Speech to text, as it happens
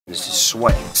This is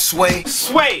Sway. Sway.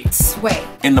 Sway. Sway.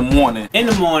 In the morning. In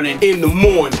the morning. In the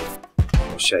morning.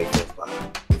 Shake it, bye.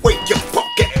 Wake your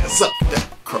fuck ass up. That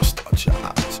crust out your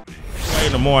eyes. Sway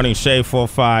in the morning, Shade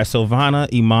 45. Silvana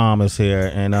Imam is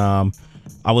here, and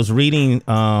I was reading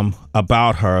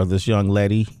about her, this young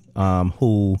lady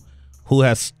who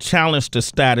has challenged the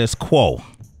status quo.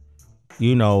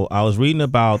 You know, I was reading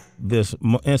about this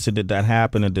incident that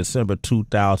happened in December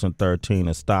 2013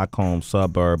 in Stockholm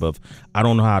suburb of, I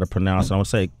don't know how to pronounce it. I want to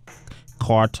say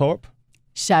Kärrtorp?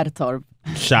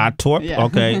 Kärrtorp, yeah.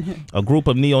 Okay. A group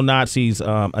of neo-Nazis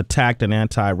attacked an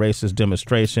anti-racist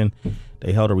demonstration.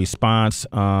 They held a response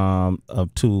to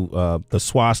the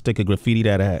swastika graffiti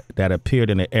that appeared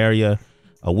in the area.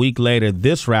 A week later,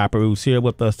 this rapper who's here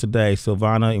with us today,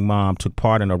 Silvana Imam, took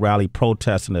part in a rally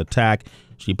protesting the attack.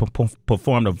 She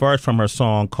performed a verse from her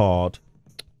song called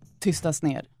Tystas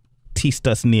ner.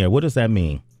 Tystas ner. What does that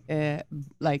mean?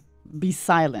 Like be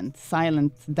silent,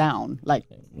 silent down, like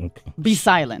okay. Be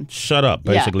silent. Shut up,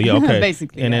 basically. Yeah. Okay.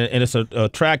 Basically, and, yeah. And it's a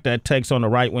track that takes on the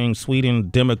right-wing Sweden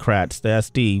Democrats, the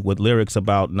SD, with lyrics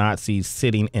about Nazis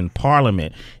sitting in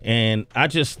parliament. And I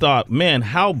just thought, man,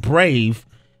 how brave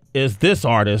is this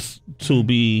artist to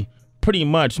be pretty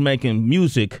much making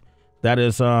music that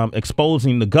is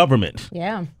exposing the government.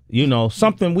 Yeah. You know,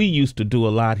 something we used to do a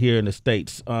lot here in the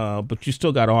States, but you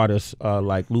still got artists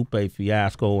like Lupe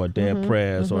Fiasco or Dead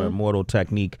Prez or Immortal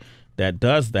Technique that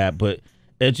does that, but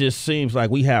it just seems like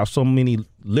we have so many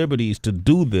liberties to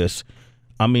do this.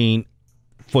 I mean,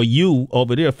 for you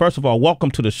over there, first of all, welcome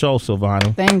to the show,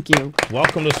 Silvana. Thank you.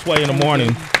 Welcome to Sway in the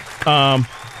Morning.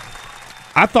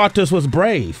 I thought this was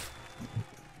brave.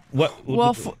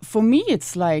 Well, for me,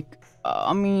 it's like,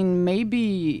 I mean,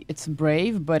 maybe it's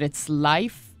brave, but it's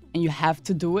life, and you have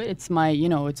to do it. It's my,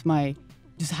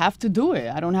 just have to do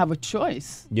it. I don't have a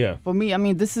choice. Yeah. For me, I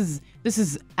mean, this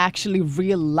is actually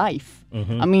real life.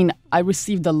 I mean, I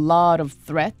received a lot of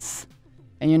threats,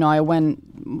 and I went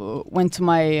to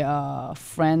my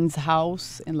friend's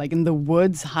house and like in the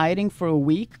woods hiding for a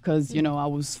week because I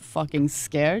was fucking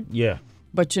scared. Yeah.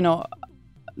 But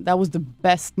that was the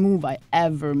best move I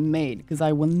ever made because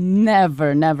I will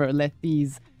never let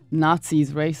these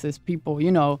Nazis, racist people,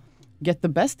 get the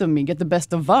best of me, get the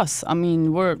best of us. I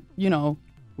mean, we're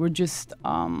just,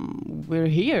 we're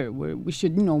here. We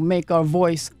should, make our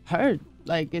voice heard.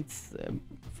 Like it's,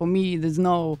 for me, there's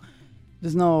no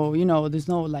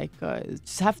like, it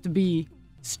just have to be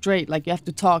straight. Like you have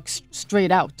to talk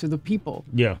straight out to the people.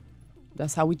 Yeah.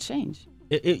 That's how we change.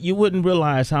 You wouldn't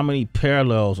realize how many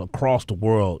parallels across the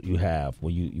world you have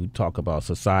when you talk about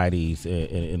societies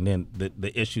and then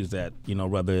the issues that,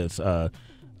 whether it's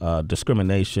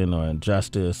discrimination or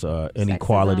injustice or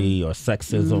inequality or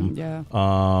sexism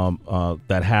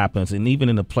that happens. And even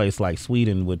in a place like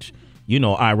Sweden, which,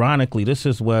 ironically, this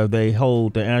is where they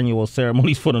hold the annual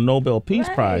ceremonies for the Nobel Peace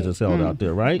Prize is held out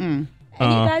there, right? And you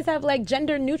guys have like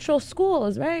gender neutral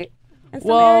schools, right?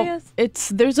 Well,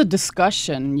 there's a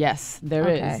discussion, yes, there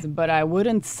is, but I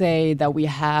wouldn't say that we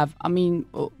have. I mean,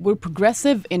 we're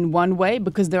progressive in one way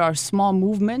because there are small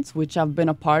movements which I've been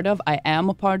a part of. I am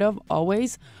a part of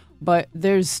always, but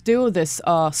there's still this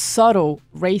subtle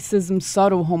racism,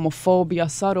 subtle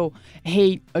homophobia, subtle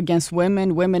hate against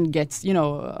women. Women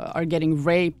are getting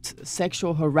raped,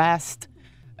 sexual harassed.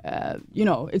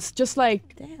 It's just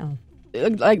like damn.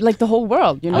 Like the whole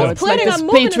world, it's like this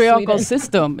patriarchal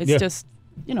system. It's just,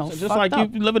 so just like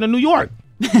up. you living in New York.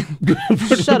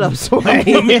 Shut up, Sway.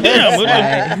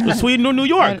 Sweden or New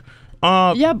York.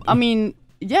 Yeah, I mean,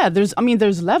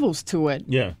 there's levels to it.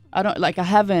 Yeah. I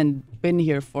haven't been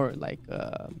here for like,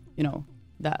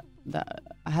 that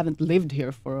I haven't lived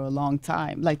here for a long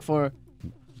time. Like for.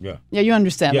 Yeah. Yeah, you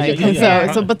understand.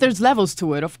 Yeah. But there's levels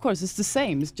to it. Of course, it's the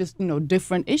same. It's just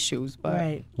different issues. But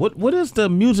right. What is the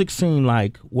music scene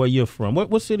like where you're from?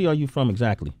 What city are you from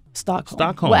exactly?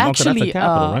 Stockholm. Well, actually, that's the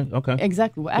capital, right? Okay.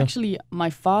 Exactly. Well, actually, my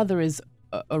father is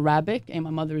Arabic and my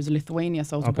mother is Lithuania.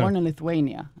 So I was born in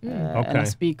Lithuania, and I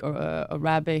speak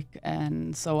Arabic.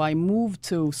 And so I moved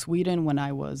to Sweden when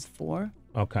I was 4.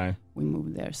 Okay. We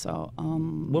moved there. So.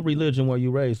 What religion were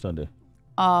you raised under?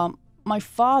 My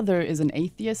father is an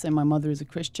atheist and my mother is a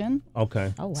Christian.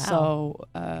 Okay. Oh, wow. So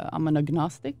I'm an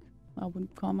agnostic, I would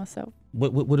call myself.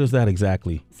 What is that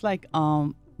exactly? It's like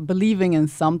believing in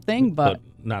something, but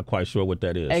not quite sure what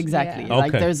that is. Exactly. Yeah.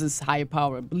 Like there's this higher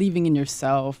power, believing in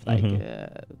yourself, like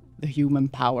the human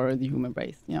power, the human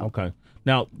race. Okay.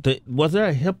 Now, was there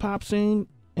a hip hop scene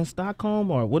in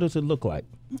Stockholm, or what does it look like?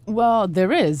 Well,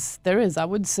 there is. I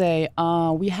would say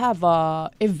we have,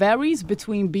 it varies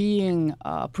between being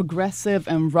progressive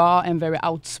and raw and very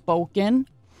outspoken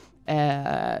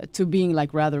to being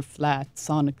like rather flat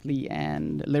sonically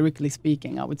and lyrically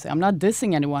speaking, I would say. I'm not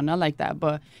dissing anyone, not like that,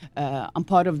 but I'm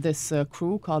part of this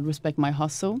crew called Respect My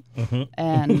Hustle.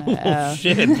 And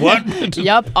shit, what?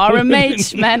 Yep,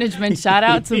 RMH management. Shout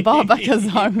out to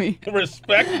Babaka's Army.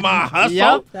 Respect My Hustle?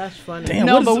 Yep. That's funny. Damn,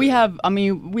 No, but we have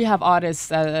artists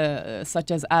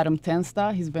such as Adam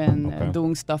Tensta. He's been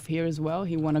doing stuff here as well.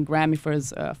 He won a Grammy for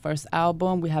his first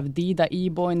album. We have Dida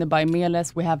Ebo in the By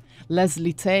Meles. We have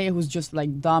Leslie Tay, who's just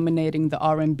like dominating the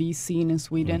R&B scene in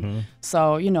Sweden.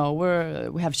 So, you know,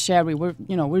 we have Sherry.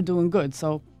 We're doing good.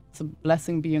 So it's a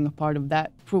blessing being a part of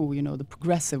that crew, you know, the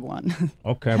progressive one.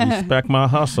 Okay, Respect My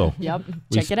Hustle. Yep, check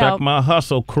Respect it out. My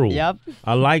Hustle crew. Yep.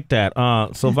 I like that.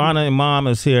 Silvana Imam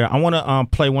is here. I want to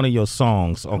play one of your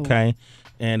songs, okay?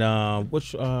 And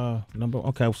which number?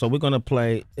 Okay, so we're gonna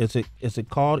play. Is it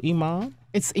called Imam?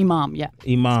 It's Imam, yeah.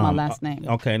 Imam. It's my last name.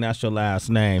 Okay, and that's your last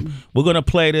name. We're gonna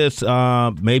play this.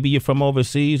 Maybe you're from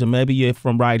overseas, or maybe you're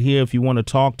from right here. If you want to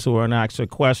talk to her and ask her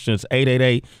questions,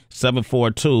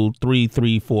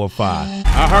 888-742-3345.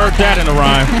 I heard that in the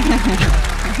rhyme.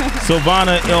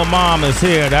 Silvana Imam is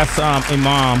here. That's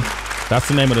Imam. That's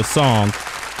the name of the song.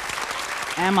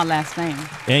 And my last name.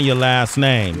 And your last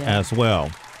name as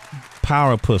well.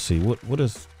 Power pussy. What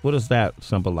does that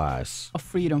symbolize? A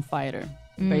freedom fighter,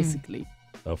 basically.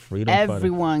 A freedom fighter.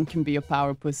 Everyone can be a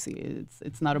power pussy.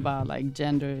 It's not about like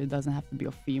gender. It doesn't have to be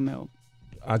a female.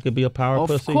 I could be a power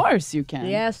pussy? Of course you can.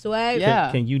 Yeah, Sway.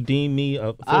 Yeah. Can you deem me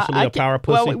officially a power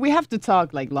pussy? Well, we have to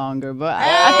talk like longer, but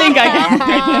I think I can.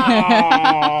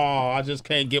 Oh, I just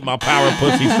can't get my power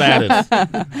pussy status.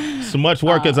 So much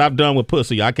work as I've done with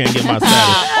pussy, I can't get my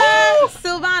status.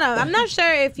 Silvana, I'm not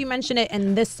sure if you mentioned it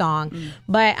in this song,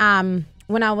 but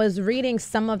when I was reading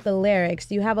some of the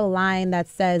lyrics, you have a line that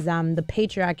says the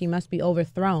patriarchy must be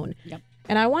overthrown. Yep.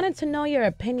 And I wanted to know your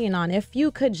opinion on if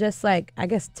you could just like, I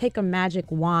guess, take a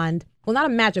magic wand. Well, not a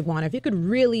magic wand. If you could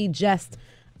really just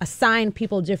assign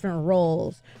people different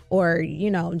roles or,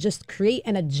 you know, just create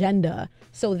an agenda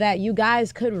so that you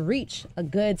guys could reach a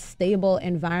good, stable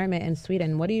environment in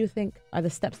Sweden. What do you think are the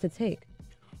steps to take?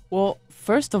 Well,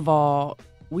 first of all,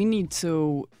 we need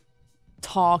to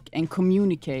talk and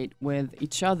communicate with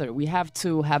each other. We have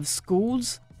to have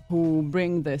schools who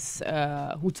bring this,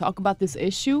 who talk about this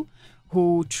issue,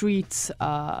 who treats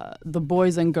the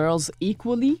boys and girls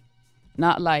equally,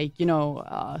 not like, you know,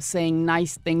 saying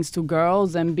nice things to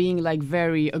girls and being like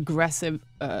very aggressive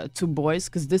to boys,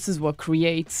 because this is what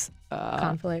creates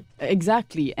conflict.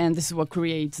 Exactly. And this is what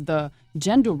creates the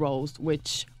gender roles,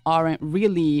 which aren't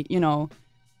really, you know,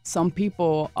 some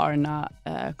people are not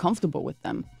comfortable with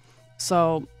them.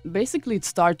 So basically it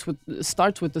starts with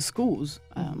the schools,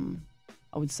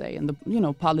 I would say, and the, you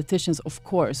know, politicians, of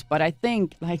course. But I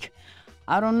think, like,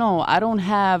 I don't know.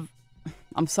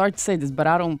 I'm sorry to say this, but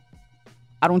I don't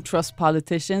trust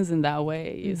politicians in that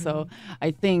way. So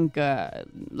I think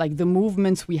like the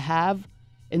movements we have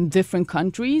in different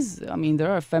countries, I mean,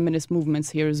 there are feminist movements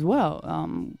here as well.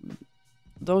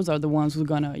 Those are the ones who are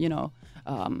gonna, you know,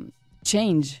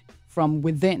 change from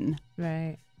within.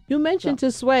 Right. You mentioned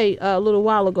to Sway a little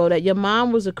while ago that your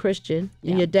mom was a Christian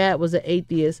and your dad was an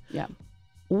atheist. Yeah.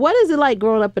 What is it like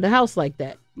growing up in a house like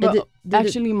that? Well,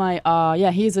 actually,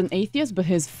 he's an atheist, but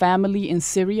his family in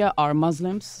Syria are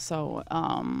Muslims. So,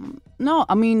 no,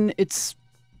 I mean, it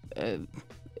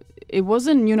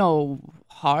wasn't, you know,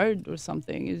 hard or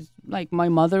something. It's like my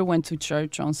mother went to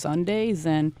church on Sundays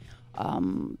and,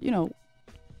 you know,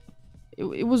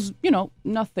 it was, you know,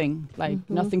 nothing, like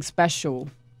nothing special.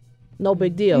 No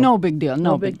big deal. No big deal.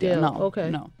 No big deal. No.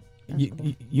 Okay. No.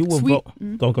 You will vote.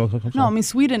 Go. No, I mean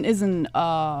Sweden isn't.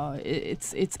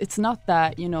 It's not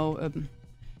that, you know.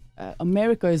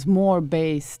 America is more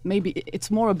based. Maybe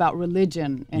it's more about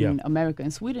religion in America.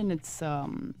 In Sweden, it's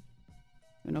you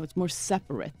know, it's more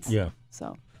separate. Yeah.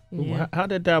 So. Yeah. How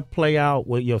did that play out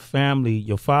with your family?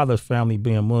 Your father's family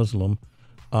being Muslim.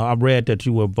 I read that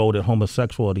you were voted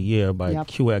homosexual of the year by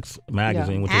QX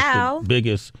magazine, which is the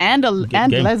biggest and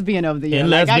lesbian of the year. And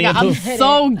like I'm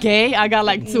so gay. I got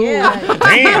like 2.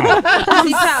 Damn.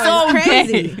 Pussy power so is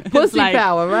crazy. Gay. Pussy like,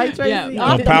 power, right, Tracy?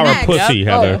 Yeah. Power pussy,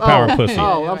 Heather. Power pussy.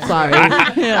 Oh, I'm sorry.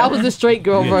 I was the straight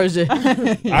girl version.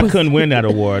 I couldn't win that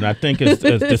award. I think it's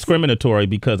discriminatory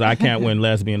because I can't win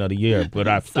lesbian of the year, but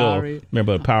I still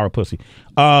remember power pussy.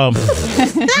 But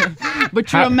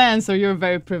you're a man, so you're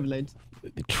very privileged.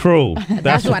 True.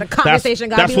 That's why the conversation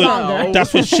got to be longer.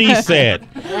 That's what she said.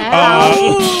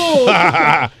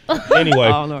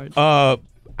 Anyway,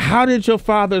 how did your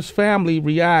father's family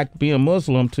react being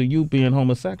Muslim to you being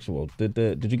homosexual? Did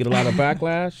you get a lot of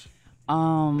backlash?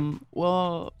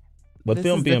 Well, but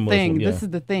them being Muslim, this is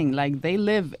the thing. Like they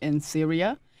live in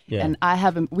Syria, Yeah. And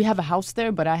we have a house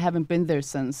there, but I haven't been there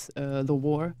since the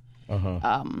war.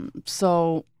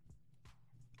 So,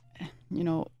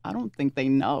 I don't think they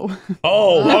know.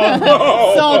 Oh,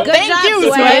 So thank you,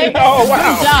 Sway. Sway. Oh,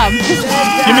 wow. Good job.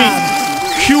 You mean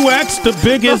QX, the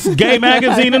biggest gay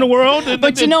magazine in the world?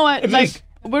 But you know what? Like,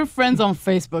 we're friends on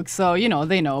Facebook, so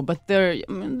they know. But they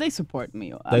support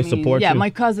me. They support you? Yeah, my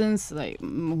cousins, like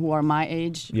who are my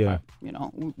age. Yeah.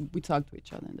 We talk to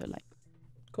each other, and they're like,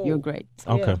 Cool. "You're great."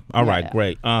 So, Okay. All right.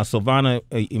 Great. Silvana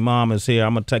Imam is here.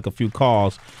 I'm gonna take a few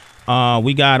calls.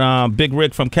 We got Big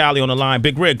Rick from Cali on the line.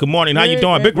 Big Rick, good morning. How you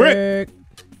doing, Big Rick?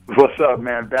 What's up,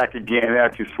 man? Back again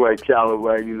at you, Sway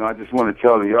Calloway. I just want to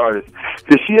tell the artist,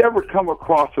 did she ever come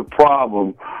across a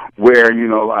problem where,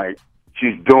 like,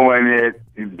 she's doing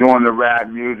the rap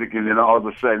music, and then all of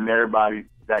a sudden everybody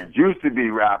that used to be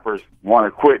rappers want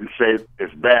to quit and say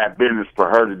it's bad business for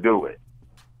her to do it?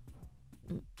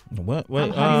 What?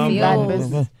 Bad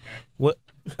business. What?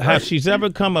 Has she's ever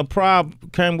came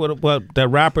with what that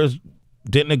rappers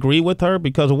didn't agree with her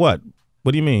because of what?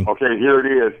 What do you mean? Okay, here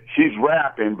it is. She's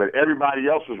rapping, but everybody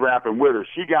else is rapping with her.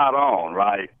 She got on,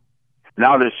 right?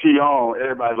 Now that she on,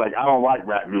 everybody's like, I don't like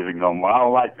rap music no more. I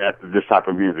don't like this type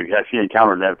of music. Has she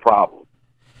encountered that problem?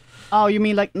 Oh, you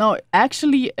mean like, no,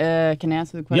 actually, can I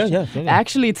answer the question? Yeah.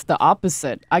 Actually, it's the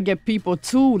opposite. I get people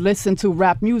to listen to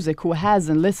rap music who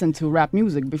hasn't listened to rap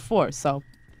music before, so.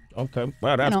 Okay,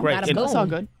 well, that's great. It's all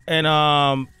good. And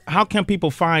how can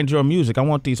people find your music? I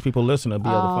want these people listening to be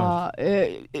able to find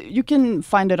it. You can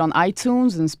find it on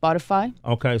iTunes and Spotify.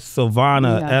 Okay,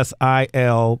 Silvana,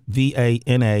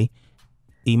 Silvana.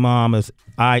 Imam is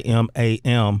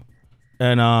IMAM.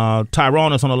 And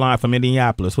Tyrone is on the line from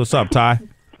Indianapolis. What's up, Ty?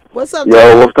 What's up,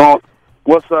 Yo,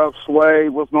 what's up, Sway?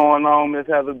 What's going on, Miss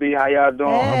Heather B? How y'all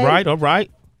doing? Hey. All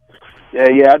right.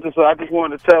 Yeah. I just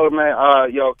wanted to tell her, man,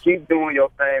 yo, keep doing your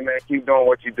thing, man. Keep doing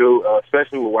what you do,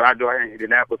 especially with what I do here in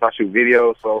Indianapolis. I shoot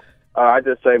videos, so I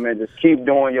just say, man, just keep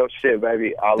doing your shit,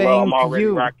 baby. I'm already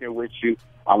rocking with you.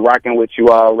 I'm rocking with you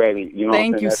already. You know.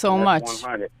 Thank you that's so much.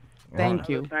 100. Thank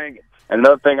you.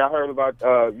 Another thing I heard about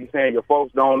you saying your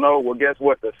folks don't know. Well, guess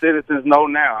what? The citizens know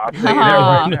now. I'll tell you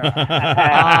that right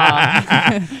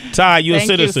now. Ty, you a Thank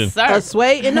citizen. You, sir. A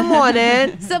Sway in the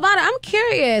morning. Silvana, I'm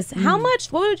curious. How much,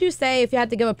 what would you say if you had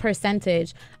to give a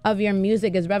percentage of your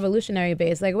music is revolutionary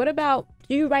based? Like, what about,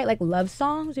 do you write like love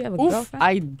songs? Do you have a girlfriend?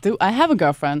 I do. I have a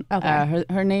girlfriend. Okay.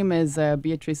 Her name is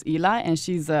Beatrice Eli, and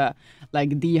she's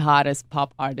like the hottest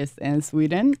pop artist in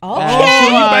Sweden. Oh,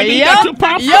 you got your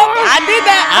pop Yep, I did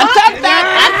that. I topped that.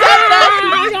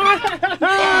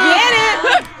 Get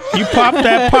it? You popped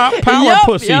that power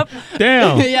pussy. Yep.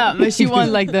 Damn. Yeah, but she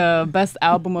won like the best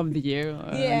album of the year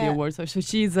Yeah. the award. So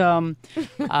she's Don't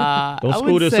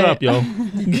screw this up, yo.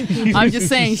 I'm just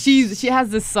saying she has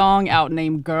this song out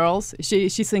named Girls. She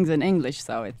sings in English,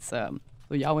 so it's so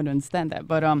y'all would understand that.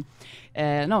 But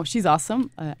no, she's awesome.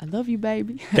 I love you,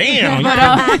 baby. Damn. You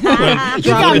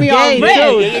got me all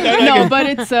red. No, but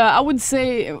it's I would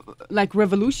say like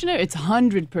revolutionary. It's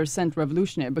 100%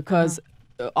 revolutionary because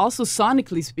also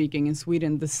sonically speaking in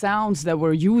Sweden, the sounds that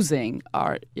we're using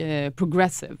are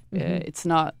progressive. It's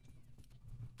not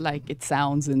like it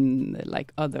sounds in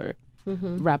like other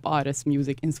rap artists'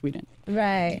 music in Sweden.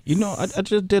 Right. You know, I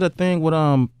just did a thing with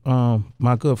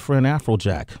my good friend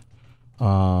Afrojack,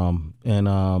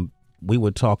 and we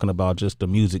were talking about just the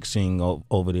music scene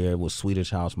over there with Swedish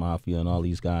House Mafia and all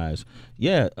these guys.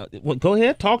 Yeah, well, go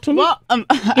ahead, talk to me. Well, I'm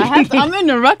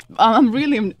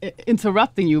really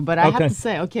interrupting you, but I have to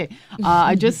say, okay,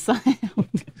 I just signed.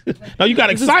 No, you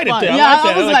got excited there. Yeah,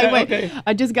 I was like, like, wait, okay.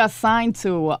 I just got signed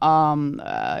to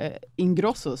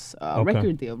Ingrosso's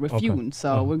record deal, Refune.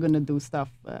 So we're gonna do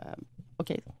stuff.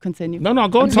 Okay, continue. No,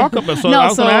 go talk about. So I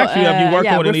was gonna ask you, have you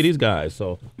worked with any of these guys?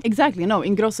 So exactly, no,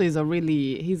 Ingrosso is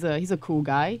he's a cool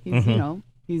guy. He's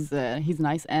he's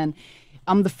nice, and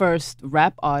I'm the first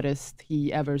rap artist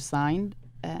he ever signed,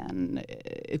 and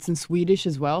it's in Swedish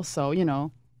as well. So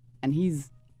and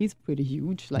he's pretty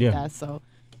huge like that. So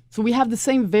we have the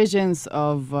same visions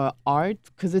of art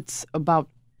because it's about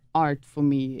art for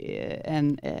me,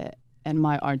 and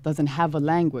my art doesn't have a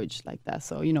language like that.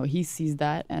 So he sees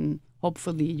that, and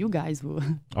hopefully you guys will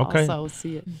also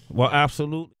see it. Well,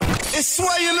 absolutely. It's Sway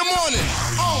in the morning,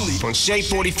 only on Shea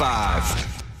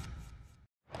 45.